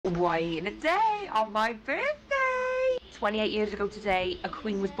Wait a day on my birthday! 28 years ago today, a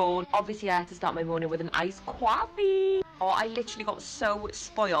queen was born. Obviously, I had to start my morning with an iced coffee. Oh, I literally got so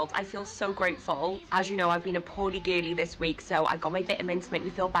spoiled. I feel so grateful. As you know, I've been a poorly girly this week, so I got my vitamins to make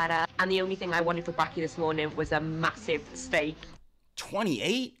me feel better. And the only thing I wanted for brekkie this morning was a massive steak.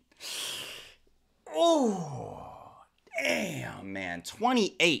 28? Oh, damn, man.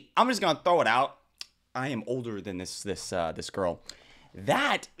 28. I'm just gonna throw it out. I am older than this girl.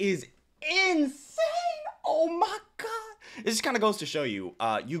 That is insane. Oh my God. This just kind of goes to show you,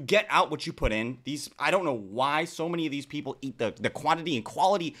 you get out what you put in. I don't know why so many of these people eat the quantity and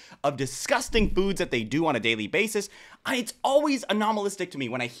quality of disgusting foods that they do on a daily basis. It's always anomalistic to me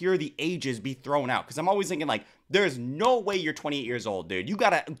when I hear the ages be thrown out, because I'm always thinking like, there's no way you're 28 years old, dude. You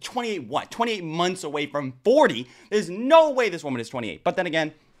got 28 months away from 40. There's no way this woman is 28. But then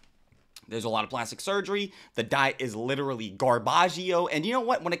again, there's a lot of plastic surgery. The diet is literally garbaggio. And you know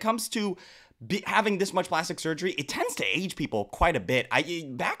what? When it comes to having this much plastic surgery, it tends to age people quite a bit.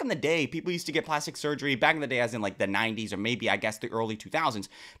 Back in the day, people used to get plastic surgery, back in the day as in like the 90s or maybe I guess the early 2000s,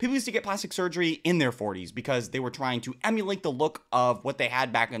 people used to get plastic surgery in their 40s because they were trying to emulate the look of what they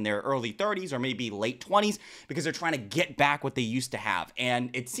had back in their early 30s or maybe late 20s, because they're trying to get back what they used to have. And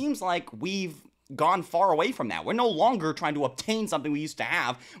it seems like we've gone far away from that. We're no longer trying to obtain something we used to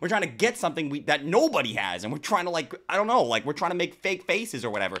have. We're trying to get something that nobody has, and we're trying to, like, I don't know, like we're trying to make fake faces or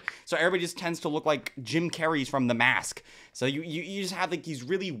whatever. So everybody just tends to look like Jim Carrey's from The Mask. So you just have like these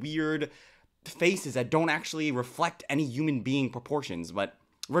really weird faces that don't actually reflect any human being proportions. But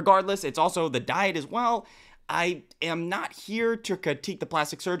regardless, it's also the diet as well. I am not here to critique the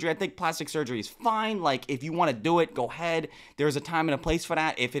plastic surgery. I think plastic surgery is fine. Like, if you want to do it, go ahead. There's a time and a place for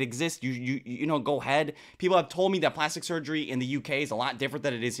that. If it exists, you know, go ahead. People have told me that plastic surgery in the UK is a lot different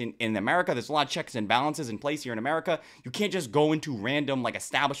than it is in America. There's a lot of checks and balances in place here in America. You can't just go into random, like,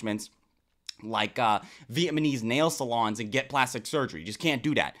 establishments like Vietnamese nail salons and get plastic surgery. You just can't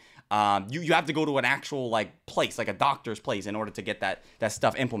do that. You have to go to an actual like place, like a doctor's place, in order to get that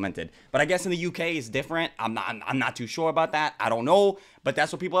stuff implemented. But I guess in the UK it's different. I'm not too sure about that. I don't know, but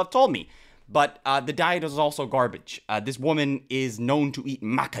that's what people have told me. But the diet is also garbage. This woman is known to eat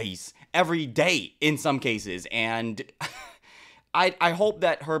macais every day in some cases, and I hope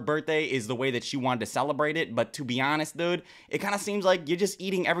that her birthday is the way that she wanted to celebrate it. But to be honest, dude, it kind of seems like you're just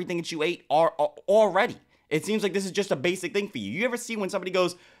eating everything that you ate already. It seems like this is just a basic thing for you. You ever see when somebody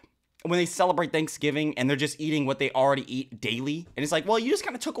goes, when they celebrate Thanksgiving and they're just eating what they already eat daily? And it's like, well, you just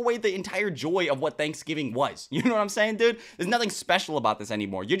kind of took away the entire joy of what Thanksgiving was. You know what I'm saying, dude? There's nothing special about this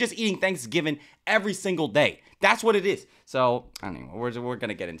anymore. You're just eating Thanksgiving every single day. That's what it is. So, anyway, we're going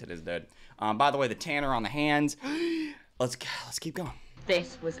to get into this, dude. By the way, the tanner on the hands. Let's keep going.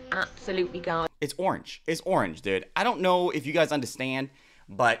 This was absolutely gone. It's orange. It's orange, dude. I don't know if you guys understand,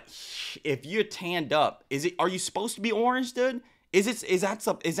 but if you're tanned up, are you supposed to be orange, dude? Is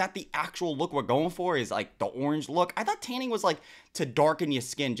that the actual look we're going for? Is like the orange look? I thought tanning was like to darken your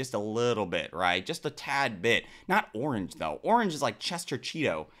skin just a little bit, right? Just a tad bit. Not orange though. Orange is like Chester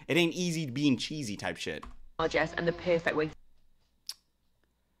Cheeto. It ain't easy being cheesy type shit. And the perfect way.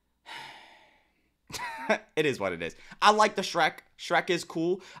 It is what it is. I like the Shrek. Shrek is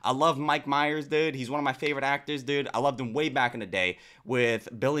cool. I love Mike Myers, dude. He's one of my favorite actors, dude. I loved him way back in the day with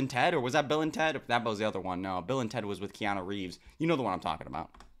Bill and Ted. Or was that Bill and Ted? Or that was the other one. No, Bill and Ted was with Keanu Reeves. You know the one I'm talking about.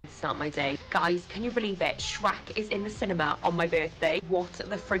 Start my day. Guys, can you believe it? Shrek is in the cinema on my birthday. What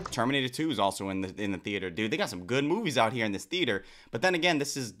the frig? Terminator 2 is also in the theater, dude. They got some good movies out here in this theater. But then again,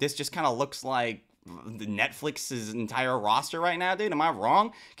 this just kind of looks like Netflix's entire roster right now, dude. Am I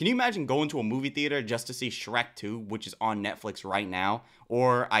wrong? Can you imagine going to a movie theater just to see Shrek 2, which is on Netflix right now?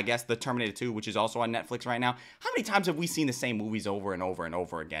 Or I guess the Terminator 2, which is also on Netflix right now. How many times have we seen the same movies over and over and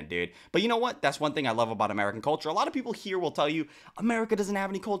over again, dude? But you know what? That's one thing I love about American culture. A lot of people here will tell you, America doesn't have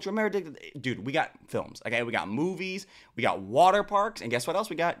any culture. America, dude, we got films, okay? We got movies, we got water parks, and guess what else?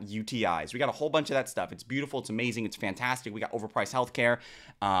 We got UTIs. We got a whole bunch of that stuff. It's beautiful, it's amazing, it's fantastic. We got overpriced healthcare.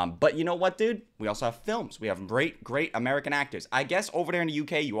 But you know what, dude? We also have films. We have great American actors. I guess over there in the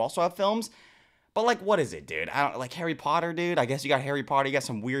UK, you also have films. But, like, what is it, dude? I don't, like, Harry Potter, dude? I guess you got Harry Potter. You got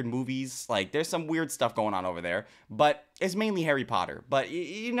some weird movies. Like, there's some weird stuff going on over there. But it's mainly Harry Potter. But,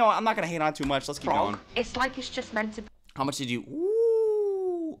 you know, I'm not going to hate on it too much. Let's keep going. It's like it's just meant to be. How much did you...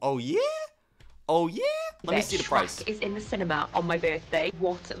 Ooh. Oh, yeah? Oh, yeah? Let me see the price. Shrek is in the cinema on my birthday.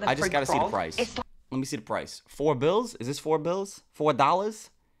 What the I just got to see the price. Let me see the price. 4 bills? Is this 4 bills? $4?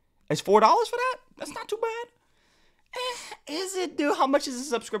 It's $4 for that? That's not too bad. Is it, dude? How much is a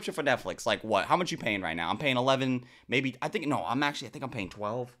subscription for Netflix? Like what? How much you paying right now? I'm paying 11, maybe. I think I'm paying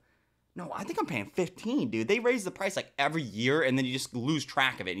 12. No, I think I'm paying 15, dude. They raise the price like every year, and then you just lose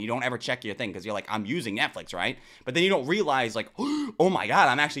track of it, and you don't ever check your thing because you're like, I'm using Netflix, right? But then you don't realize, like, oh my god,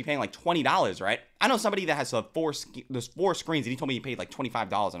 I'm actually paying like $20, right? I know somebody that has there's 4 screens, and he told me he paid like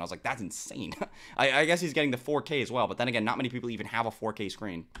 $25, and I was like, that's insane. I guess he's getting the 4K as well, but then again, not many people even have a 4K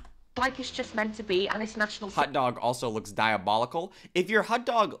screen. Like it's just meant to be, and it's national. Hot dog also looks diabolical. If your hot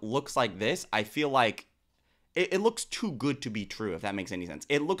dog looks like this, I feel like it looks too good to be true, if that makes any sense.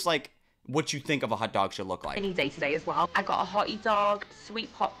 It looks like what you think of a hot dog should look like. Any day today as well. I got a hottie dog,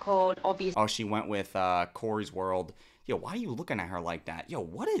 sweet popcorn, obviously. Oh, she went with Corey's World. Yo, why are you looking at her like that? Yo,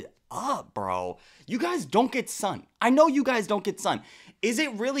 what is up, bro? You guys don't get sun. I know you guys don't get sun. Is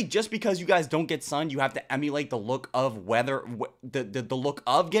it really just because you guys don't get sun, you have to emulate the look of the look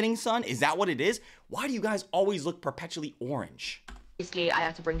of getting sun? Is that what it is? Why do you guys always look perpetually orange? Obviously, I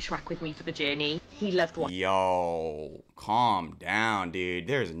had to bring Shrek with me for the journey. He loved watching. Yo, calm down, dude.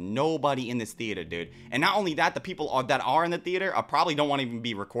 There's nobody in this theater, dude. And not only that, the people that are in the theater probably don't want to even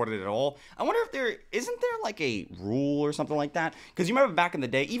be recorded at all. I wonder if isn't there like a rule or something like that? Because you remember back in the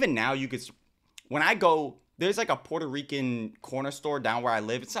day, even now you could, when I go, there's like a Puerto Rican corner store down where I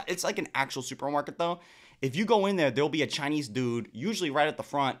live. It's like an actual supermarket though. If you go in there, there'll be a Chinese dude, usually right at the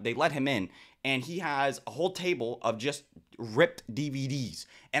front. They let him in, and he has a whole table of just ripped DVDs.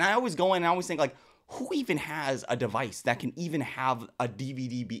 And I always go in and I always think, like, who even has a device that can even have a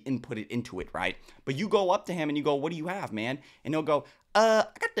DVD be inputted into it, right? But you go up to him and you go, what do you have, man? And he'll go, I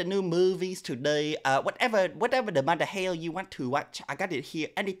got the new movies today. Whatever the mother hell you want to watch, I got it here.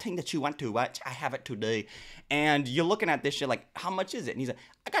 Anything that you want to watch, I have it today. And you're looking at this shit like, how much is it? And he's like,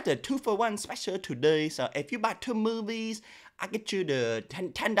 I got the 2-for-1 special today. So if you buy 2 movies, I get you the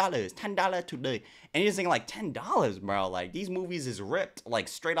 $10 today. And you're just thinking like, $10, bro. Like, these movies is ripped, like,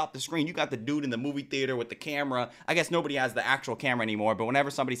 straight off the screen. You got the dude in the movie theater with the camera. I guess nobody has the actual camera anymore, but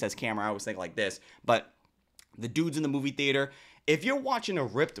whenever somebody says camera, I always think like this. But the dude's in the movie theater. If you're watching a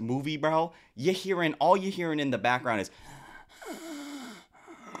ripped movie, bro, all you're hearing in the background is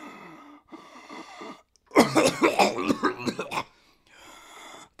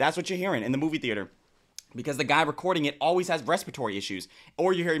that's what you're hearing in the movie theater. Because the guy recording it always has respiratory issues.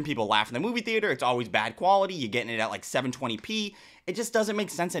 Or you're hearing people laugh in the movie theater. It's always bad quality. You're getting it at like 720p. It just doesn't make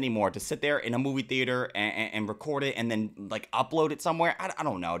sense anymore to sit there in a movie theater and record it and then like upload it somewhere. I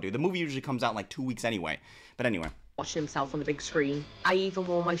don't know, dude. The movie usually comes out in like 2 weeks anyway. But anyway. Watching himself on the big screen. I even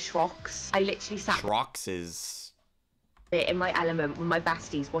wore my Shrocks. I literally sat Shrocks is in my element with my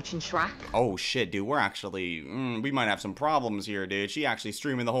besties watching Shrek. Oh shit, dude, we're actually, we might have some problems here, dude. She actually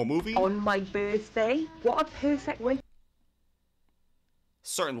streaming the whole movie? On my birthday. What a perfect way.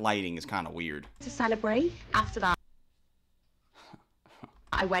 Certain lighting is kind of weird. To celebrate. After that,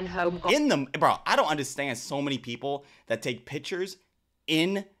 I went home. Bro, I don't understand so many people that take pictures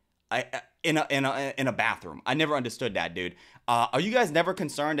in a bathroom. I never understood that, dude. Are you guys never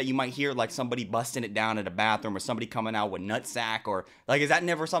concerned that you might hear like somebody busting it down in a bathroom or somebody coming out with nutsack, or like, is that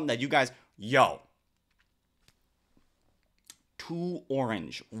never something that you guys, too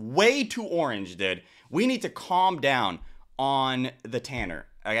orange, way too orange, dude. We need to calm down on the tanner,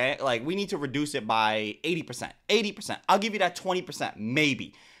 okay? Like, we need to reduce it by 80%. I'll give you that 20%,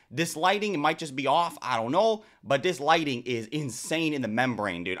 maybe. This lighting, it might just be off, I don't know, but this lighting is insane in the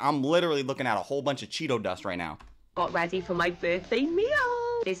membrane, dude. I'm literally looking at a whole bunch of Cheeto dust right now. Got ready for my birthday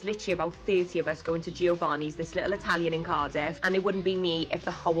meal. There's literally about 30 of us going to Giovanni's, this little Italian in Cardiff, and it wouldn't be me if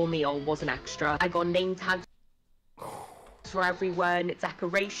the whole meal wasn't extra. I got name tags for everyone,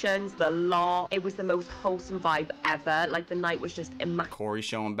 decorations, the lot. It was the most wholesome vibe ever. Like, the night was just immaculate. Corey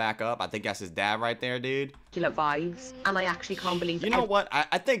showing back up. I think that's his dad right there, dude. Vibes. And I actually can't believe it. You know what?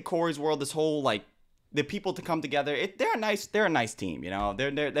 I think Corey's World, this whole, like, the people to come together, they're a nice team, you know.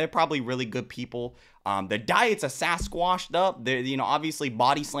 They're probably really good people. Their diets are Sasquatched up. They're, obviously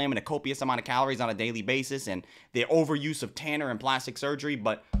body slamming a copious amount of calories on a daily basis, and their overuse of tanner and plastic surgery.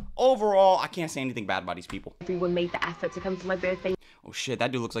 But overall, I can't say anything bad about these people. Everyone made the effort to come to my birthday. Oh shit,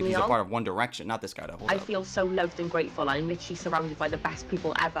 that dude looks like he's a part of One Direction. Not this guy though. I feel so loved and grateful. I'm literally surrounded by the best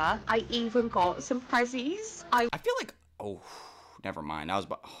people ever. I even got some prezzies. I feel like, never mind. I was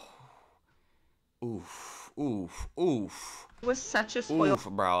about, oof. It was such a spoil. Oof,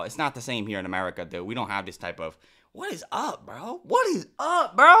 bro. It's not the same here in America, dude. We don't have this type of, what is up, bro? What is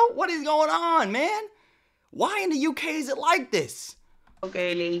up, bro? What is going on, man? Why in the UK is it like this?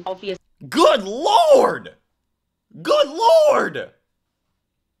 Girly, obvious. Good Lord! Good Lord!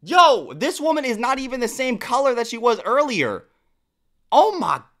 Yo, this woman is not even the same color that she was earlier. Oh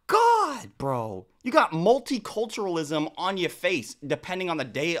my God, bro. You got multiculturalism on your face depending on the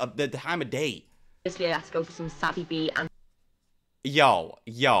time of day. Obviously, I had to go for some Savvy B and... Yo.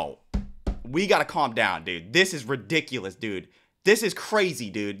 we gotta calm down, dude. This is ridiculous, dude. This is crazy,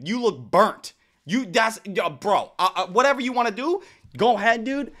 dude. You look burnt. Bro. Whatever you want to do, go ahead,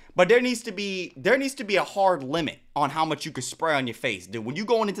 dude. But there needs to be a hard limit on how much you could spray on your face, dude. When you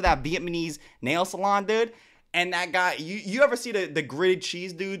going into that Vietnamese nail salon, dude, and that guy, you ever see the grated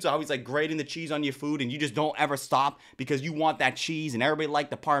cheese dudes always like grating the cheese on your food, and you just don't ever stop because you want that cheese, and everybody like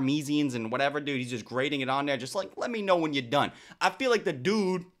the Parmesians and whatever, dude. He's just grating it on there, just like, let me know when you're done. I feel like the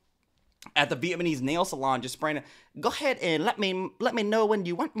dude at the Vietnamese nail salon just spraying it. Go ahead and let me know when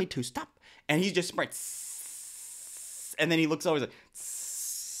you want me to stop. And he's just spraying, and then he looks over, he's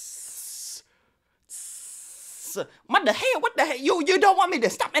like, what the hell? You don't want me to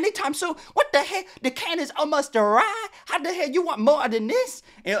stop anytime soon? What the hell? The can is almost dry. How the hell you want more than this?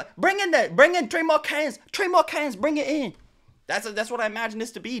 And bring in 3 more cans, bring it in. That's what I imagine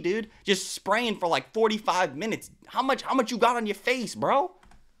this to be, dude. Just spraying for like 45 minutes. How much you got on your face, bro?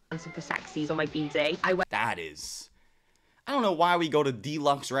 For sexies on my B-day. That is, I don't know why we go to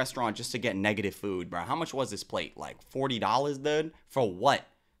deluxe restaurant just to get negative food, bro. How much was this plate? Like $40, dude? For what?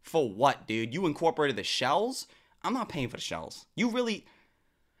 For what, dude? You incorporated the shells? I'm not paying for the shells. You really...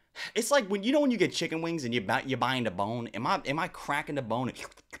 It's like when you get chicken wings and you're buying the bone. Am I cracking the bone and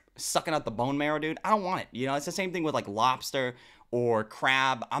sucking out the bone marrow, dude? I don't want it. You know, it's the same thing with like lobster or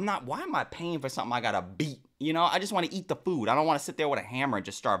crab. Why am I paying for something I gotta beat? You know, I just want to eat the food. I don't want to sit there with a hammer and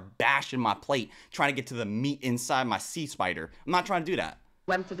just start bashing my plate, trying to get to the meat inside my sea spider. I'm not trying to do that.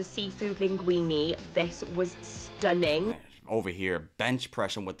 Went for the seafood linguine. This was stunning. Over here, bench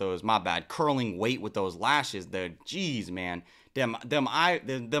pressing with those, my bad, curling weight with those lashes, dude. Jeez, man. Them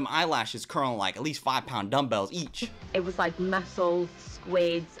eyelashes curling like at least 5-pound dumbbells each. It was like mussels,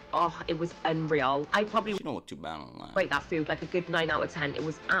 squids. Oh, it was unreal. I probably She don't look too bad on that. rate that food like a good 9 out of 10. It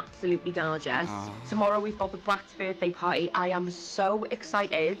was absolutely gorgeous. Tomorrow we've got the brat's birthday party. I am so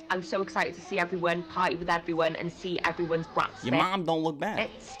excited. I'm so excited to see everyone, party with everyone, and see everyone's brat's. Your mom don't look bad.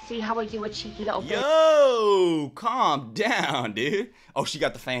 Let's see how I do a cheeky little bit. Yo, calm down, dude. Oh, she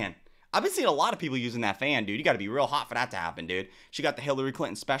got the fan. I've been seeing a lot of people using that fan, dude. You got to be real hot for that to happen, dude. She got the Hillary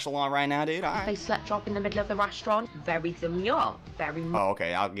Clinton special on right now, dude. All right. They slut drop in the middle of the restaurant. Very demure. Very Oh,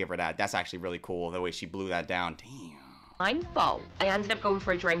 okay. I'll give her that. That's actually really cool, the way she blew that down. Damn. mindful. I ended up going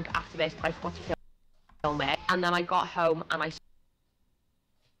for a drink after this, but I forgot to film it. And then I got home and I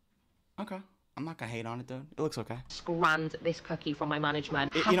Okay. I'm not gonna hate on it, though. It looks okay. scrammed this cookie from my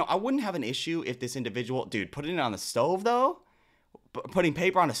management. You know, I wouldn't have an issue if this individual... Dude, putting it on the stove, though? Putting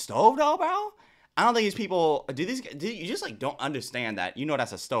paper on the stove, though, bro? I don't think these people... you just, like, don't understand that. You know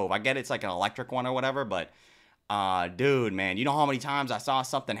that's a stove. I get it's, like, an electric one or whatever, but... dude, man, you know how many times I saw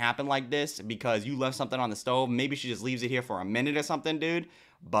something happen like this because you left something on the stove? Maybe she just leaves it here for a minute or something, dude.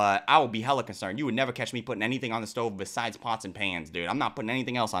 But I would be hella concerned. You would never catch me putting anything on the stove besides pots and pans, dude. I'm not putting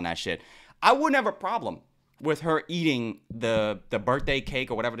anything else on that shit. I wouldn't have a problem with her eating the birthday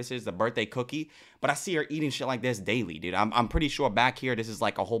cake or whatever this is, the birthday cookie. But I see her eating shit like this daily, dude. I'm pretty sure back here, this is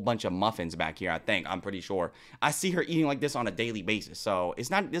like a whole bunch of muffins back here, I think. I'm pretty sure. I see her eating like this on a daily basis. So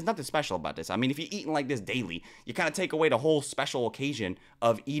there's nothing special about this. I mean, if you're eating like this daily, you kind of take away the whole special occasion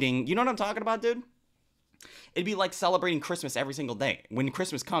of eating. You know what I'm talking about, dude? It'd be like celebrating Christmas every single day. When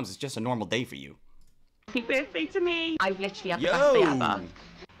Christmas comes, it's just a normal day for you. Happy birthday to me. I've literally had the best day ever.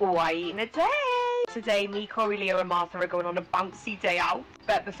 Oh, I eat in a day. Today, me, Corey, Leo, and Martha are going on a bouncy day out.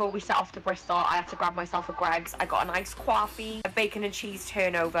 But before we set off to Bristol, I had to grab myself a Greggs. I got a nice coffee, a bacon and cheese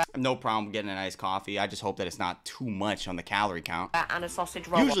turnover. No problem getting a nice coffee. I just hope that it's not too much on the calorie count. And a sausage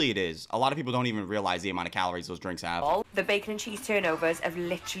roll. Usually it is. A lot of people don't even realize the amount of calories those drinks have. The bacon and cheese turnovers have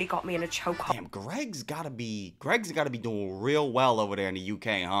literally got me in a chokehold. Damn, Greg's gotta be doing real well over there in the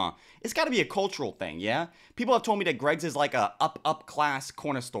UK, huh? It's gotta be a cultural thing, yeah? People have told me that Greg's is like a up class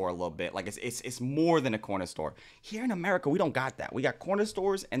corner store a little bit. Like it's more than a corner store. Here in America, we don't got that. We got corner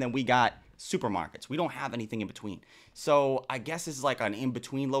stores and then we got supermarkets. We don't have anything in between. So I guess this is like an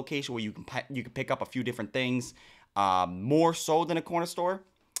in-between location where you can pick up a few different things, more so than a corner store.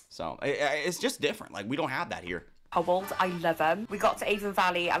 So it's just different. Like we don't have that here. I love them. We got to Avon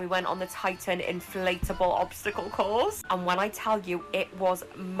Valley and we went on the Titan inflatable obstacle course. And when I tell you, it was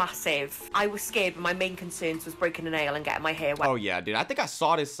massive. I was scared, but my main concerns was breaking a nail and getting my hair wet. Oh yeah, dude. I think I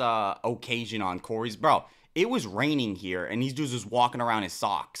saw this occasion on Corey's. Bro, it was raining here and these dudes was walking around in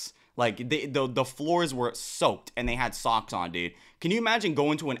socks. Like the floors were soaked and they had socks on, dude. Can you imagine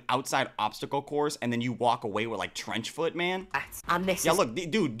going to an outside obstacle course and then you walk away with like trench foot, man? And this look,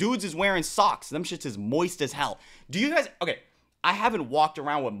 dude, dudes is wearing socks. Them shits is moist as hell. Do you guys, okay, I haven't walked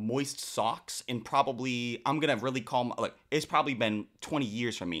around with moist socks in probably, I'm going to really call my, like, it's probably been 20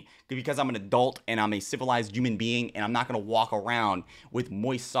 years for me because I'm an adult and I'm a civilized human being and I'm not going to walk around with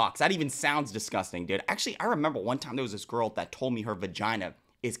moist socks. That even sounds disgusting, dude. Actually, I remember one time there was this girl that told me her vagina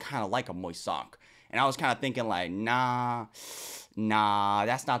is kind of like a moist sock. And I was kind of thinking like, nah,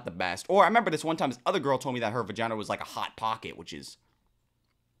 that's not the best. Or I remember this one time, this other girl told me that her vagina was like a hot pocket, which is...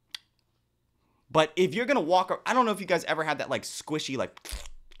 But if you're going to walk, I don't know if you guys ever had that like squishy, like,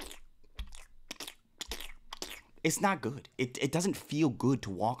 it's not good. It doesn't feel good to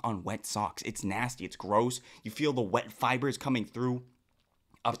walk on wet socks. It's nasty. It's gross. You feel the wet fibers coming through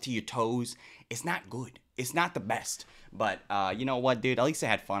up to your toes. It's not good. It's not the best. But you know what, dude? At least I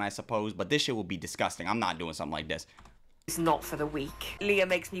had fun, I suppose. But this shit will be disgusting. I'm not doing something like this. It's not for the weak. Leah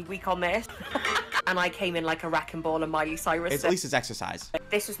makes me weak on this. And I came in like a wrecking ball and Miley Cyrus. At least it's exercise.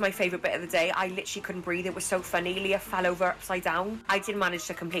 This was my favourite bit of the day. I literally couldn't breathe. It was so funny. Leah fell over upside down. I didn't manage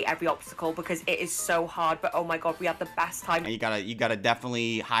to complete every obstacle because it is so hard. But oh my god, we had the best time. And you gotta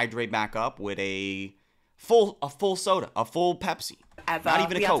definitely hydrate back up with a full soda, a full Pepsi. Ever. Not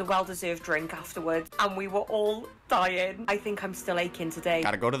even a Coke. Coke. We had a well-deserved drink afterwards, and we were all dying. I think I'm still aching today.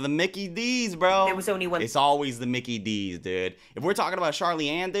 Gotta go to the Mickey D's, bro. There was only one. It's always the Mickey D's, dude. If we're talking about Charly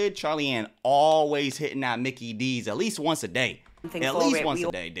Ann, dude, Charly Ann always hitting that Mickey D's at least once a day. At least once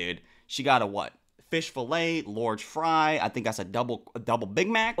a day, dude. She got a what? Fish fillet, large fry. I think that's a double Big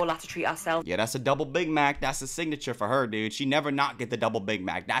Mac. We'll have to treat ourselves. Yeah, that's a double Big Mac. That's a signature for her, dude. She never not get the double Big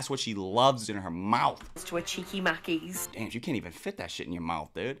Mac. That's what she loves in her mouth. To a cheeky Mackey's. Damn, you can't even fit that shit in your mouth,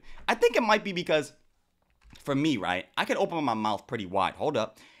 dude. I think it might be because, for me, right, I can open my mouth pretty wide. Hold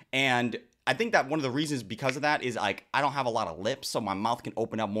up. And I think that one of the reasons because of that is like I don't have a lot of lips, so my mouth can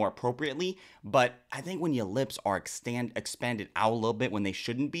open up more appropriately. But I think when your lips are expanded out a little bit when they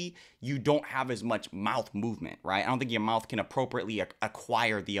shouldn't be, you don't have as much mouth movement, right? I don't think your mouth can appropriately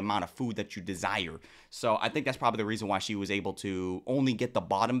acquire the amount of food that you desire. So I think that's probably the reason why she was able to only get the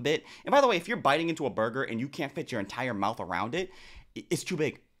bottom bit. And by the way, if you're biting into a burger and you can't fit your entire mouth around it, it's too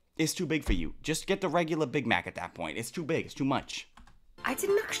big. It's too big for you. Just get the regular Big Mac at that point. It's too big. It's too much. I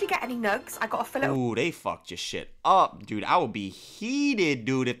didn't actually get any nugs. I got a fillet. Ooh, they fucked your shit up, dude. I would be heated,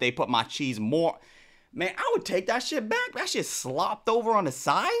 dude, if they put my cheese more. Man, I would take that shit back. That shit slopped over on the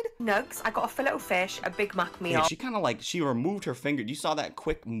side. Nugs. I got a fillet of fish, a Big Mac meal. Yeah, she kind of like, she removed her finger. You saw that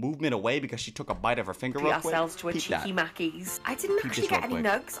quick movement away because she took a bite of her finger real quick? Ourselves to a cheeky Mackey's. I didn't actually get any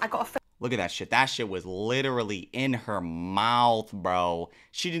nugs. I got a fillet. Look at that shit. That shit was literally in her mouth, bro.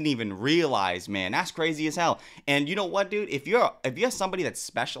 She didn't even realize, man. That's crazy as hell. And you know what, dude? If you're somebody that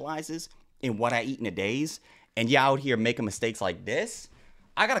specializes in what I eat in a days, and you're out here making mistakes like this,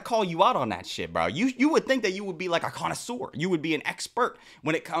 I gotta call you out on that shit, bro. You would think that you would be like a connoisseur. You would be an expert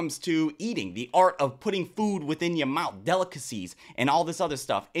when it comes to eating, the art of putting food within your mouth, delicacies, and all this other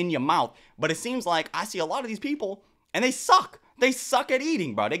stuff in your mouth. But it seems like I see a lot of these people, and they suck. They suck at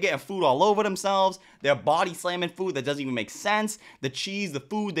eating, bro. They're getting food all over themselves. They're body slamming food that doesn't even make sense. The cheese, the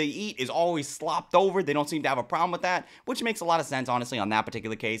food they eat is always slopped over. They don't seem to have a problem with that, which makes a lot of sense, honestly, on that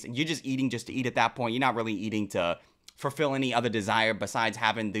particular case. You're just eating just to eat at that point. You're not really eating to fulfill any other desire besides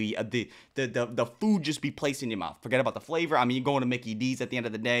having the food just be placed in your mouth. Forget about the flavor. I mean, you're going to Mickey D's at the end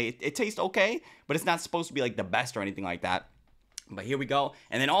of the day. It tastes okay, but it's not supposed to be like the best or anything like that. But here we go.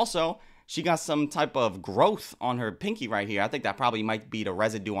 And then also, she got some type of growth on her pinky right here. I think that probably might be the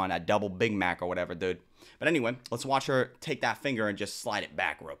residue on that double Big Mac or whatever, dude. But anyway, let's watch her take that finger and just slide it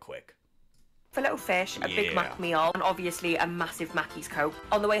back real quick. Fillet of fish, a Big Mac meal, and obviously a massive Mackey's Coke.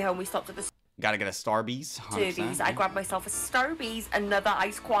 On the way home, we stopped at the Gotta get a Starbies. I grabbed myself a Starbies, another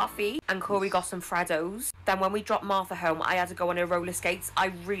iced coffee, and Corey got some Freddos. Then when we dropped Martha home, I had to go on her roller skates.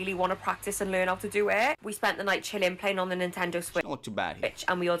 I really want to practice and learn how to do it. We spent the night chilling, playing on the Nintendo Switch. Don't look too bad here.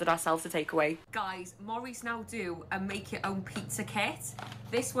 And we ordered ourselves a takeaway. Guys, Maurice now do a make your own pizza kit.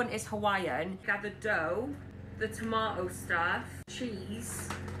 This one is Hawaiian. Got the dough, the tomato stuff, cheese,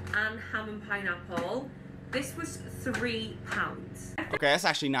 and ham and pineapple. This was £3. Okay, that's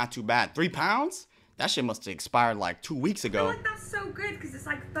actually not too bad. 3 pounds? That shit must have expired like 2 weeks ago. I feel like that's so good because it's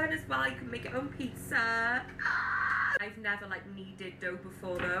like fun as well. You can make your own pizza. I've never like kneaded dough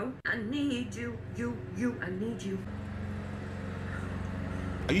before though. I need you, I need you.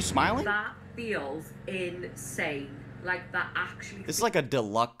 Are you smiling? That feels insane. Like that actually. This is like a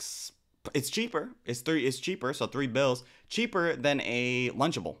deluxe. It's cheaper. It's cheaper, so $3. Cheaper than a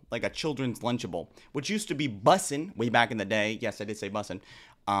Lunchable, like a children's Lunchable, which used to be bussin' way back in the day. Yes, I did say bussin'.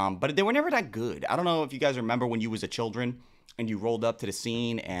 But they were never that good. I don't know if you guys remember when you was a children and you rolled up to the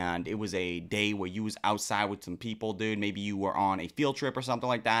scene and it was a day where you was outside with some people, dude. Maybe you were on a field trip or something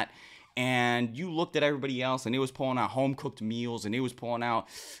like that. and you looked at everybody else and it was pulling out home-cooked meals and it was pulling out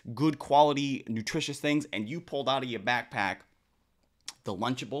good quality, nutritious things, and you pulled out of your backpack the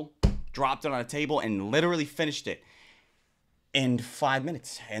Lunchable, dropped it on a table, and literally finished it in 5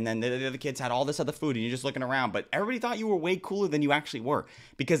 minutes. And then the other kids had all this other food and you're just looking around, but everybody thought you were way cooler than you actually were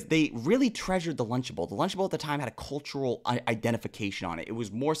because they really treasured the Lunchable. The Lunchable at the time had a cultural identification on it. It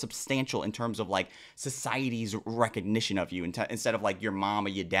was more substantial in terms of like society's recognition of you instead of like your mom or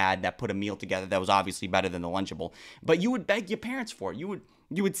your dad that put a meal together that was obviously better than the Lunchable. But you would beg your parents for it. You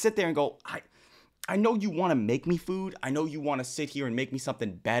would sit there and go, I know you want to make me food. I know you want to sit here and make me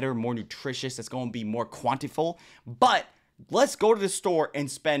something better, more nutritious, that's going to be more quantifiable, but let's go to the store and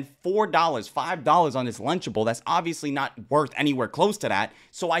spend $4, $5 on this Lunchable that's obviously not worth anywhere close to that,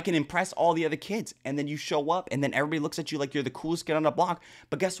 so I can impress all the other kids. And then you show up, and then everybody looks at you like you're the coolest kid on the block.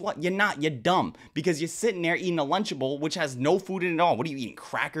 But guess what? You're not. You're dumb because you're sitting there eating a Lunchable which has no food in it at all. What are you eating?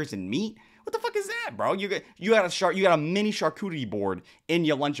 Crackers and meat? What the fuck is that, bro? You got a mini charcuterie board in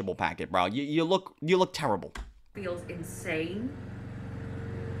your Lunchable packet, bro. You look terrible. Feels insane.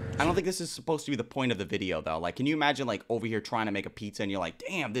 I don't think this is supposed to be the point of the video, though. Like, can you imagine, like, over here trying to make a pizza and you're like,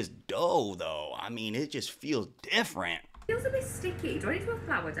 damn, this dough, though. I mean, it just feels different. It feels a bit sticky. Do I need to put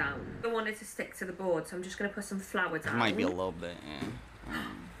flour down? I want it to stick to the board, so I'm just going to put some flour down. It might be a little bit, yeah. Oh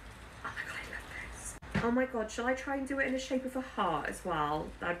my god, I love this. Oh my god, shall I try and do it in the shape of a heart as well?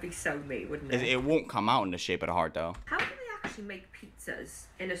 That'd be so me, wouldn't it? It won't come out in the shape of a heart, though. How do they actually make pizzas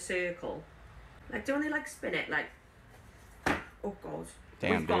in a circle? Like, don't they, like, spin it? Like, oh god.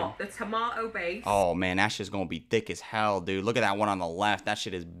 Damn, We've got the tomato base. Oh, man, that shit's gonna be thick as hell, dude. Look at that one on the left. That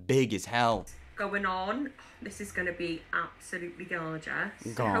shit is big as hell. Going on. This is gonna be absolutely gorgeous.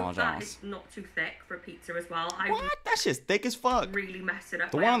 Gorgeous. I hope that is not too thick for a pizza as well. What? That shit's thick as fuck. Really messed it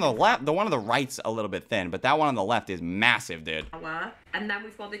up. The one on the left, the one on the right's a little bit thin, but that one on the left is massive, dude. And then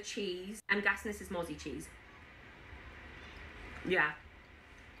we've got the cheese. I'm guessing this is mozzie cheese. Yeah.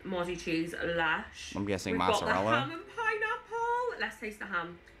 Mozzie cheese, lush. I'm guessing we've mozzarella. Got the ham and pineapple. Let's taste the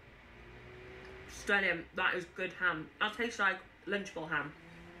ham. Stunning. That is good ham. That tastes like Lunchable ham.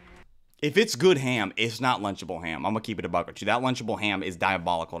 If it's good ham, it's not Lunchable ham. I'm gonna keep it a buck with you. That Lunchable ham is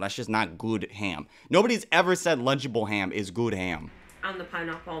diabolical. That's just not good ham. Nobody's ever said Lunchable ham is good ham. And the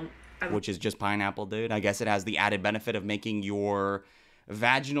pineapple. Which is just pineapple, dude. I guess it has the added benefit of making your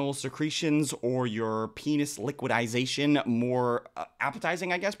vaginal secretions or your penis liquidization more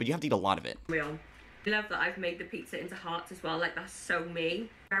appetizing, I guess. But you have to eat a lot of it. Real. I love that I've made the pizza into hearts as well. Like, that's so me.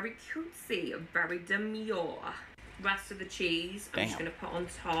 Very cutesy. Very demure. Rest of the cheese, I'm just going to put on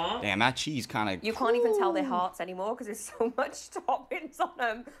top. Damn, that cheese kind of... You can't even tell they're hearts anymore because there's so much toppings on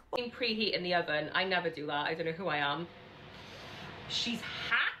them. In preheating the oven, I never do that. I don't know who I am. She's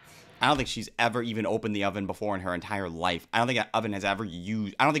hot. I don't think she's ever even opened the oven before in her entire life. I don't think that oven has ever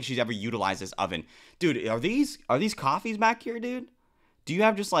used... I don't think she's ever utilized this oven. Dude, are these coffees back here, dude? Do you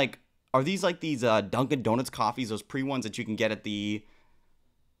have just like... Are these like these Dunkin' Donuts coffees, those pre-ones that you can get at the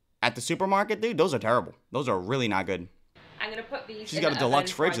supermarket, dude? Those are terrible. Those are really not good. I'm going to put these She's got a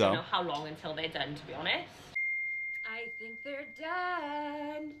deluxe fridge, though. I don't know how long until they're done, to be honest. I think they're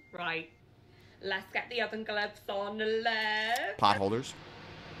done. Right. Let's get the oven gloves on the left. Pot holders.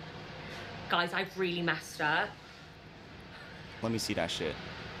 Guys, I've really messed up. Let me see that shit.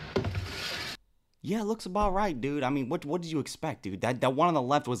 Yeah, it looks about right, dude. I mean, what did you expect, dude? That one on the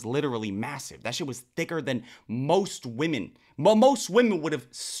left was literally massive. That shit was thicker than most women. Most women would have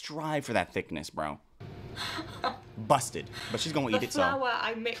strived for that thickness, bro. Busted. But she's gonna eat it, so. The flour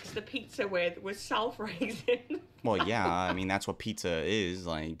I mixed the pizza with was self-raising. Well, yeah, I mean, that's what pizza is.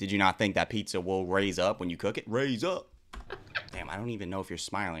 Like, did you not think that pizza will raise up when you cook it? Raise up. Damn, I don't even know if you're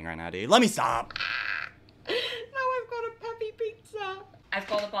smiling right now, dude. Let me stop. Now I've got a peppy pizza. I've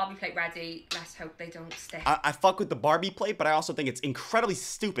got the Barbie plate ready. Let's hope they don't stick. I fuck with the Barbie plate, but I also think it's incredibly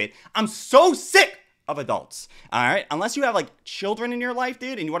stupid. I'm so sick of adults. All right? Unless you have, like, children in your life,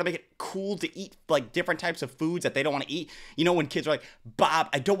 dude, and you want to make it cool to eat, like, different types of foods that they don't want to eat. You know, when kids are like, Bob,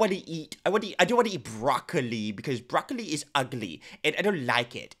 I don't want to eat broccoli because broccoli is ugly, and I don't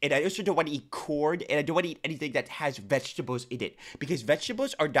like it. And I also don't want to eat corn, and I don't want to eat anything that has vegetables in it because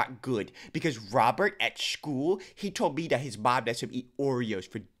vegetables are not good. Because Robert at school, he told me that his mom lets him eat Oreos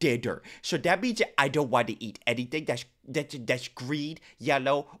for dinner. So that means that I don't want to eat anything that's green,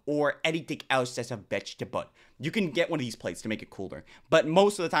 yellow, or anything else that's a vegetable. You can get one of these plates to make it cooler, but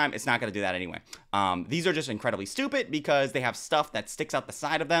most of the time it's not going to do that anyway. These are just incredibly stupid because they have stuff that sticks out the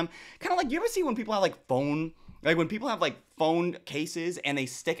side of them. Kind of like, you ever see when people have like phone cases and they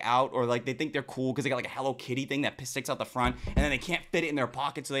stick out, or like they think they're cool because they got like a Hello Kitty thing that sticks out the front and then they can't fit it in their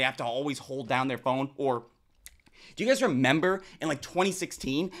pocket, so they have to always hold down their phone. Or Do you guys remember in like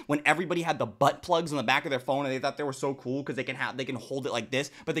 2016 when everybody had the butt plugs on the back of their phone and they thought they were so cool because they can hold it like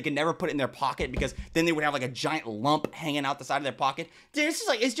this, but they can never put it in their pocket because then they would have like a giant lump hanging out the side of their pocket? Dude,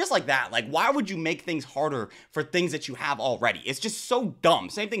 it's just like that. Like, why would you make things harder for things that you have already? It's just so dumb.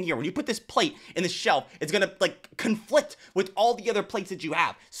 Same thing here. When you put this plate in the shelf, it's gonna like conflict with all the other plates that you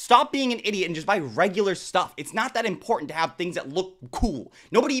have. Stop being an idiot and just buy regular stuff. It's not that important to have things that look cool.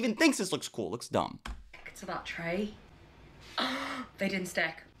 Nobody even thinks this looks cool. It looks dumb. To that tray. Oh, they didn't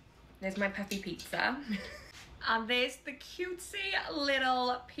stick. There's my puffy pizza. And there's the cutesy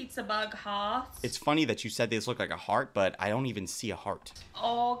little pizza bug heart. It's funny that you said these look like a heart, but I don't even see a heart.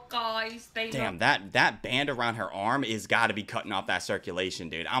 Oh, guys, Damn, that band around her arm is gotta be cutting off that circulation,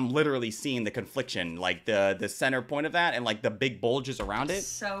 dude. I'm literally seeing the confliction, like the center point of that and like the big bulges around it.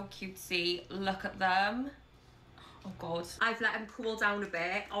 So cutesy. Look at them. Oh, God. I've let them cool down a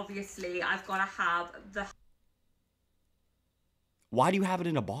bit. Obviously, I've got to have the... Why do you have it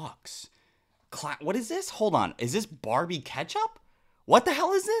in a box? What is this? Hold on. Is this Barbie ketchup? What the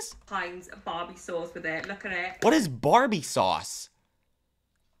hell is this? Heinz Barbie sauce with it. Look at it. What is Barbie sauce?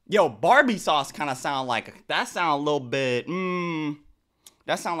 Yo, Barbie sauce kind of sound like... That sound a little bit...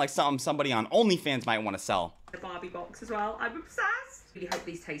 That sound like something somebody on OnlyFans might want to sell. The Barbie box as well. I'm obsessed. Really hope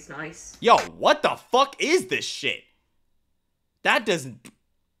these taste nice. Yo, what the fuck is this shit? That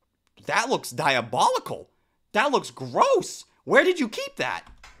looks diabolical. That looks gross. Where did you keep that?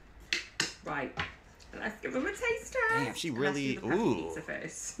 Right. Let's give them a taste test. Damn, she really... Ooh. Pizza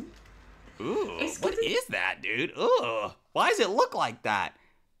first. Ooh. What is that, dude? Ugh. Why does it look like that?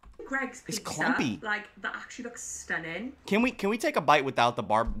 Greg's pizza. It's clumpy. Like, that actually looks stunning. Can we take a bite without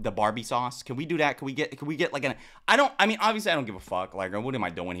the Barbie sauce? Can we do that? Can we get like an... I mean, obviously I don't give a fuck. Like, what am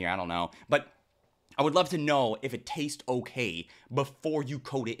I doing here? I don't know. But... I would love to know if it tastes okay before you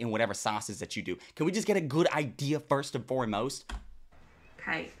coat it in whatever sauces that you do. Can we just get a good idea first and foremost?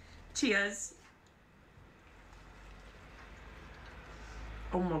 Okay. Cheers.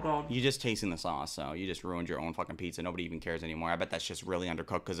 Oh my God. You just tasting the sauce, so you just ruined your own fucking pizza. Nobody even cares anymore. I bet that's just really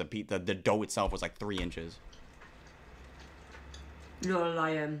undercooked because the dough itself was like 3 inches. You're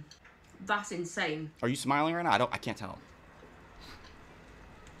lying. That's insane. Are you smiling right now? I can't tell.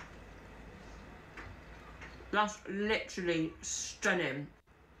 That's literally stunning.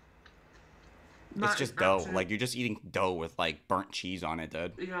 It's just dough. Like, you're just eating dough with, like, burnt cheese on it,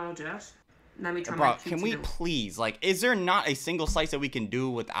 dude. Yeah, just. Let me try Bro, can we please, like, is there not a single slice that we can do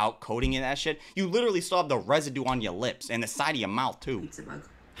without coating in that shit? You literally still have the residue on your lips and the side of your mouth, too. Pizza bug.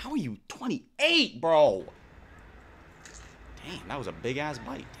 How are you 28, bro? Damn, that was a big-ass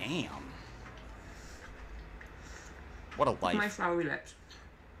bite. Damn. What a life. My floury lips.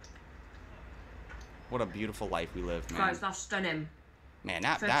 What a beautiful life we live, man. Guys, that's stunning. Man,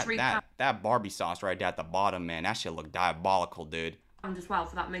 that Barbie sauce right there at the bottom, man, that shit look diabolical, dude. And as well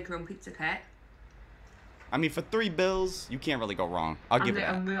for that make your own pizza kit. I mean, for $3, you can't really go wrong. I'll give her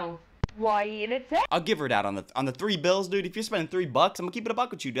that. Unreal. Why in it? I'll give her that on the $3, dude. If you're spending $3, I'm gonna keep it a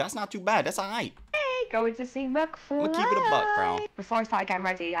buck with you, dude. That's not too bad. That's alright. Hey, going to see McFly. I'm gonna keep it a buck, bro. Before I started getting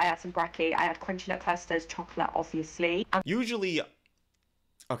ready, I had some brekkie. I had crunchy nut clusters, chocolate, obviously. Usually,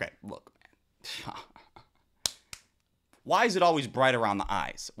 okay, look, man. Why is it always bright around the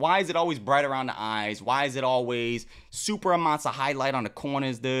eyes? Why is it always bright around the eyes? Why is it always super amounts of highlight on the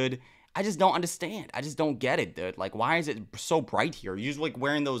corners, dude? I just don't understand. I just don't get it, dude. Like, why is it so bright here? Are you like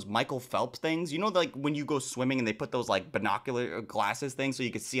wearing those Michael Phelps things? You know, like when you go swimming and they put those like binocular glasses things so you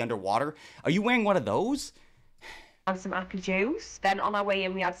can see underwater? Are you wearing one of those? Had some apple juice. Then on our way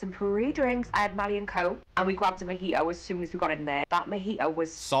in, we had some pre-drinks. I had Mally and Coke, and we grabbed a mojito as soon as we got in there. That mojito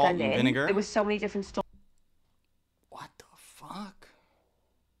was salt stunning. And vinegar. There was so many different stuff. What the fuck?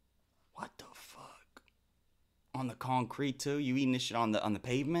 What the fuck? On the concrete too? You eating this shit on the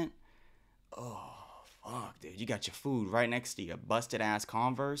pavement? Oh fuck, dude! You got your food right next to your busted ass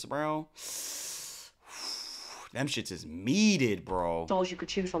Converse, bro. Them shits is meated, bro. Stalls you could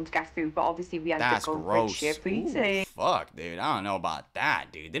choose from to get food, but obviously we had to go gross. Shit, Ooh, fuck, dude. I don't know about that,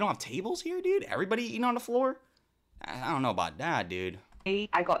 dude. They don't have tables here, dude. Everybody eating on the floor. I don't know about that, dude.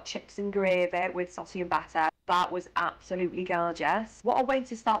 I got chips and gravy with sausage and batter. That was absolutely gorgeous. What a way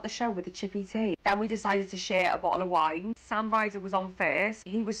to start the show with a chippy tea. Then we decided to share a bottle of wine. Sam Ryder was on first.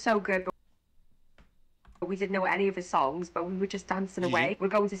 He was so good, but we we didn't know any of his songs, but we were just dancing GG. away. We're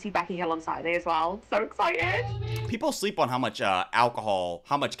going to see Becky Hill on Saturday as well. So excited. People sleep on how much how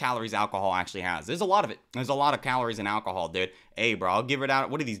much calories alcohol actually has. There's a lot of it. There's a lot of calories in alcohol, dude. Hey, bro, I'll give it out.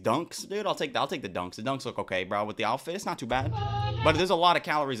 What are these dunks, dude? I'll take the dunks. The dunks look okay, bro. With the outfit, it's not too bad. But there's a lot of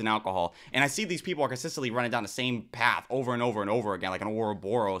calories in alcohol, and I see these people are consistently running down the same path over and over and over again, like an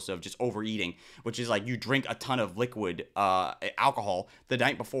Ouroboros of just overeating, which is like you drink a ton of liquid alcohol the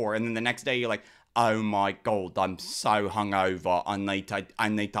night before, and then the next day you're like, oh my god, I'm so hungover. I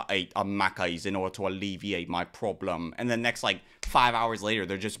need to eat a Macca's in order to alleviate my problem. And then next, like 5 hours later,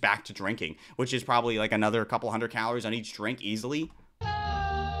 they're just back to drinking, which is probably like another couple hundred calories on each drink easily.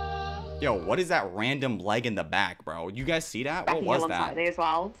 Yo, what is that random leg in the back, bro? You guys see that? What was that? Saturday as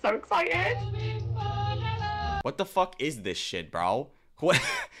well. So excited. What the fuck is this shit, bro? What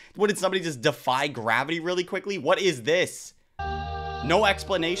did somebody just defy gravity really quickly? What is this? No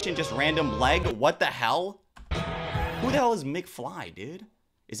explanation, just random leg. What the hell? Who the hell is McFly, dude?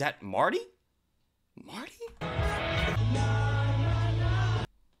 Is that Marty? Marty?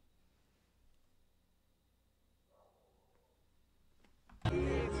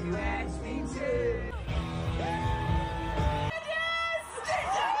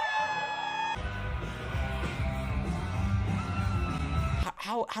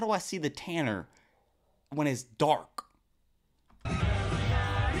 How do I see the Tanner when it's dark?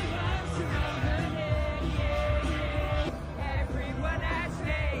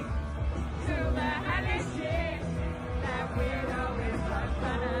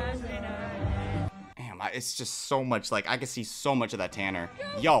 It's just so much, like, I can see so much of that Tanner.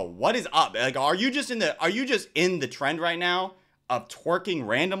 Yo, what is up? Like, are you just in the trend right now of twerking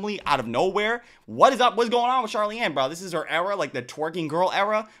randomly out of nowhere? What is up? What's going on with Charly Ann, bro? This is her era, like the twerking girl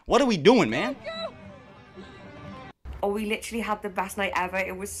era. What are we doing, man? Oh, we literally had the best night ever.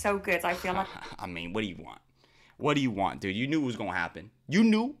 It was so good. I feel like... I mean, what do you want? What do you want, dude? You knew it was gonna happen. You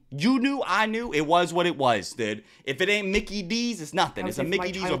knew, I knew. It was what it was, dude. If it ain't Mickey D's, it's nothing. It's a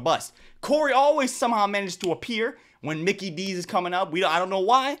Mickey D's or bust. Corey always somehow managed to appear when Mickey D's is coming up. I don't know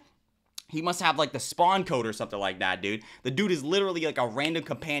why. He must have like the spawn code or something like that, dude. The dude is literally like a random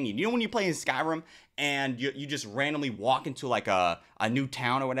companion. You know when you play in Skyrim and you just randomly walk into like a new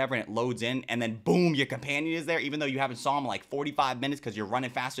town or whatever and it loads in and then boom, your companion is there even though you haven't saw him in like 45 minutes because you're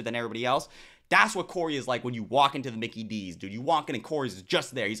running faster than everybody else? That's what Corey is like when you walk into the Mickey D's, dude. You walk in and Corey's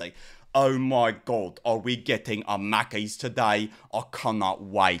just there. He's like, oh my god, are we getting a Macca's today? I cannot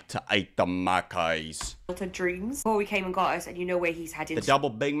wait to eat the Macca's. Dreams. Before we came and got us, and you know where he's heading. The double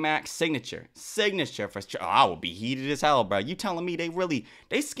Big Mac signature for I will be heated as hell, bro. You telling me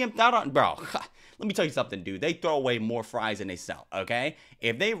they skimped out on, bro? Let me tell you something, dude. They throw away more fries than they sell, okay?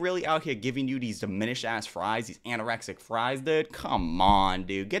 If they really out here giving you these diminished ass fries, these anorexic fries, dude, come on,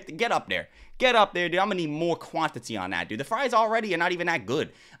 dude. Get up there. Get up there, dude. I'm gonna need more quantity on that, dude. The fries already are not even that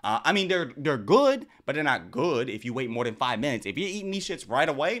good. I mean, they're good, but they're not good if you wait more than 5 minutes. If you're eating these shits right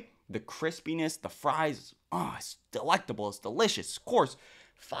away, the crispiness, the fries, oh, it's delectable. It's delicious. Of course,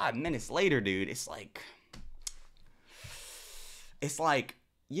 5 minutes later, dude, it's like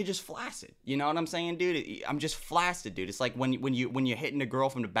you're just flaccid. You know what I'm saying, dude? I'm just flaccid, dude. It's like when you're hitting a girl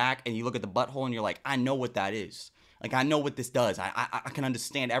from the back and you look at the butthole and you're like, I know what that is. Like, I know what this does. I can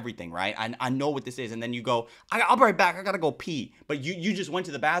understand everything, right? I know what this is. And then you go, I'll be right back. I gotta go pee. But you just went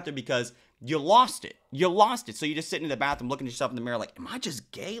to the bathroom because you lost it. You lost it. So you're just sitting in the bathroom looking at yourself in the mirror like, am I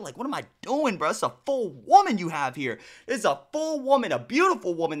just gay? Like, what am I doing, bro? It's a full woman you have here. It's a full woman, a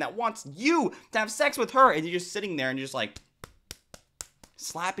beautiful woman that wants you to have sex with her. And you're just sitting there and you're just like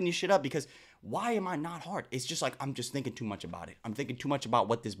slapping your shit up because why am I not hard? It's just like, I'm just thinking too much about it. I'm thinking too much about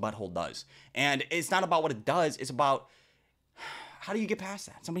what this butthole does. And it's not about what it does. It's about, how do you get past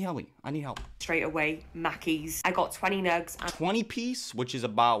that? Somebody help me. I need help. Straight away, Mackies. I got 20 nugs. 20 piece, which is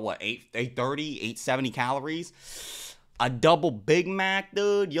about, what, 830, 870 calories. A double Big Mac,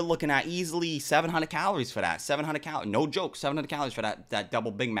 dude, you're looking at easily 700 calories for that. 700 calories. No joke, 700 calories for that double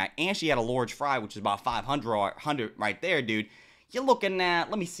Big Mac. And she had a large fry, which is about 500 right there, dude. You're looking at,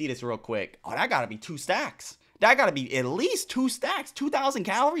 let me see this real quick. Oh, that gotta be 2 stacks. That gotta be at least 2 stacks. 2,000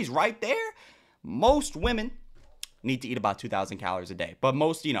 calories right there. Most women need to eat about 2,000 calories a day. But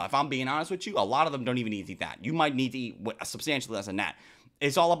most, if I'm being honest with you, a lot of them don't even need to eat that. You might need to eat substantially less than that.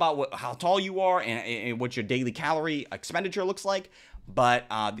 It's all about how tall you are and what your daily calorie expenditure looks like. But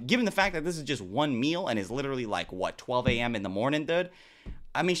given the fact that this is just one meal and is literally like, what, 12 a.m. in the morning, dude?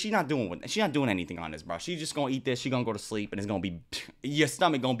 I mean, she's not doing anything on this, bro. She's just gonna eat this. She's gonna go to sleep, and it's gonna be your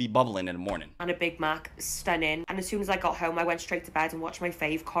stomach gonna be bubbling in the morning. And a Big Mac, stunning. And as soon as I got home, I went straight to bed and watched my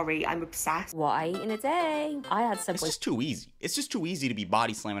fave curry. I'm obsessed. What I eat in a day? I had Subway. It's just too easy. It's just too easy to be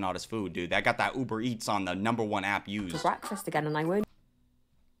body slamming all this food, dude. I got that Uber Eats on the #1 app used. For breakfast again, and I weren't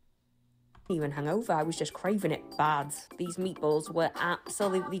even hungover. I was just craving it bad. These meatballs were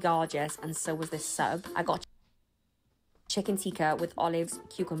absolutely gorgeous, and so was this sub. I got chicken tikka with olives,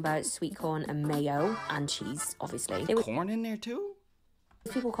 cucumber, sweet corn, and mayo, and cheese, obviously. There was corn in there too?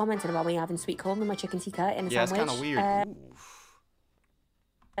 people commented about me having sweet corn with my chicken tikka in a sandwich. Yeah, it's kind of weird.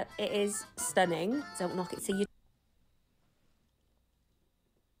 It is stunning. Don't knock it till you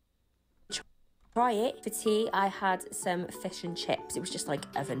try it. For tea, I had some fish and chips. It was just like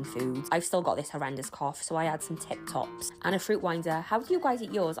oven food. I've still got this horrendous cough, so I had some Tip Tops and a fruit winder. How do you guys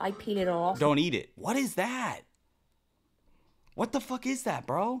eat yours? I peel it all off. Don't eat it. What is that? What the fuck is that,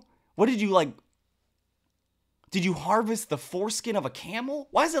 bro? What did you like? Did you harvest the foreskin of a camel?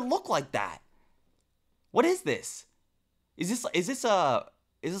 Why does it look like that? What is this? Is this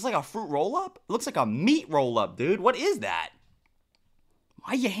like a fruit roll up? It looks like a meat roll up, dude. What is that?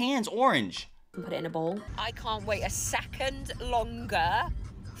 Why are your hands orange? Put it in a bowl. I can't wait a second longer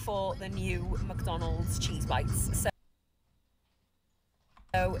for the new McDonald's cheese bites.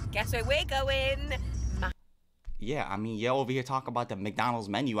 So guess where we're going? Yeah, I mean, you're over here talking about the McDonald's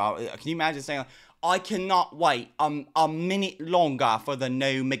menu. Can you imagine saying, I cannot wait a minute longer for the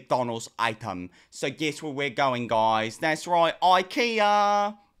new McDonald's item. So guess where we're going, guys? That's right,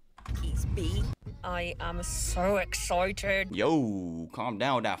 IKEA. Keys B. I am so excited. Yo, calm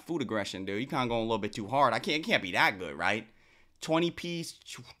down with that food aggression, dude. You kind of going a little bit too hard. It can't be that good, right? 20-piece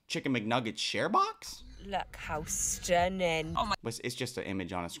chicken McNuggets share box? Look how stunning. Oh my. But it's just an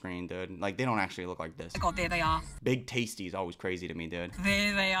image on a screen, dude. Like, they don't actually look like this. Oh God, there they are. Big Tasty is always crazy to me, dude.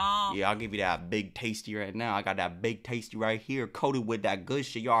 There they are. Yeah, I'll give you that Big Tasty right now. I got that Big Tasty right here, coated with that good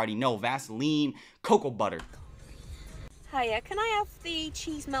shit you already know. Vaseline, cocoa butter. Hiya, can I have the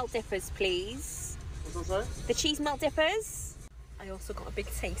cheese melt dippers, please? What's that, sir? The cheese melt dippers. I also got a Big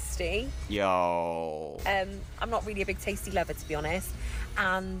Tasty. Yo. I'm not really a Big Tasty lover, to be honest.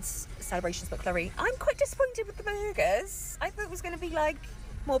 And Celebrations McFlurry. I'm quite disappointed with the burgers. I thought it was going to be like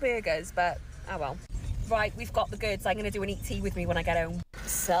more burgers, but oh well. Right, we've got the goods. I'm going to do an eat tea with me when I get home.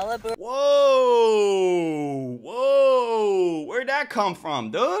 Celebrate. Whoa. Whoa. Where'd that come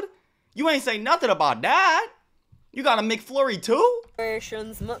from, dude? You ain't say nothing about that. You got a McFlurry too?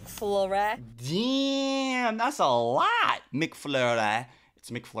 Celebrations McFlurry. Damn, that's a lot. McFlurry. It's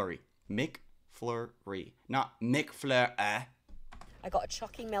McFlurry. McFlurry. Not McFlurry. I got a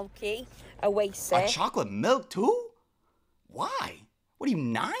Chocky Milky, Oasis. A chocolate milk too? Why? What are you,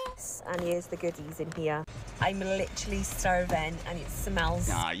 9? And here's the goodies in here. I'm literally starving and it smells.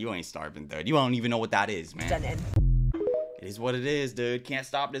 Nah, you ain't starving, dude. You don't even know what that is, man. Stunning. It is what it is, dude. Can't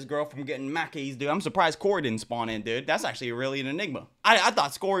stop this girl from getting Mackies, dude. I'm surprised Corey didn't spawn in, dude. That's actually really an enigma. I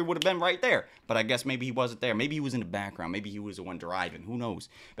thought Corey would have been right there, but I guess maybe he wasn't there. Maybe he was in the background. Maybe he was the one driving. Who knows?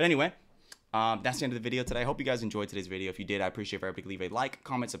 But anyway, that's the end of the video today. I hope you guys enjoyed today's video. If you did, I appreciate it very big. Leave a like,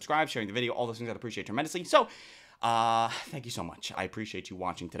 comment, subscribe, sharing the video. All those things I'd appreciate tremendously. So, thank you so much. I appreciate you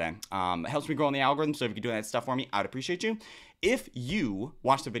watching today. It helps me grow in the algorithm, so if you could do that stuff for me, I'd appreciate you. If you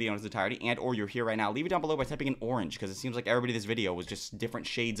watched the video in its entirety and or you're here right now, leave it down below by typing in orange, because it seems like everybody in this video was just different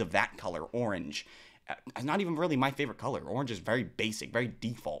shades of that color, orange. It's not even really my favorite color. Orange is very basic, very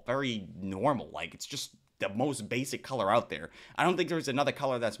default, very normal. Like, it's just the most basic color out there. I don't think there's another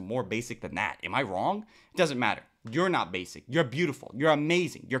color that's more basic than that. Am I wrong? It doesn't matter. You're not basic. You're beautiful. You're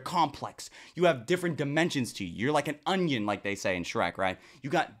amazing. You're complex. You have different dimensions to you. You're like an onion, like they say in Shrek, right?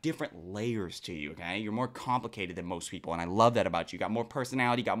 You got different layers to you, okay? You're more complicated than most people, and I love that about you. You got more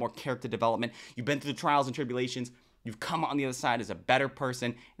personality, you got more character development. You've been through the trials and tribulations. You've come out on the other side as a better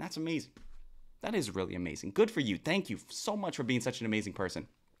person, and that's amazing. That is really amazing. Good for you. Thank you so much for being such an amazing person.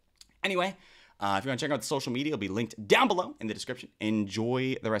 Anyway, if you want to check out the social media, it'll be linked down below in the description.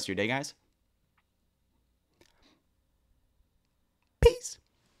 Enjoy the rest of your day, guys.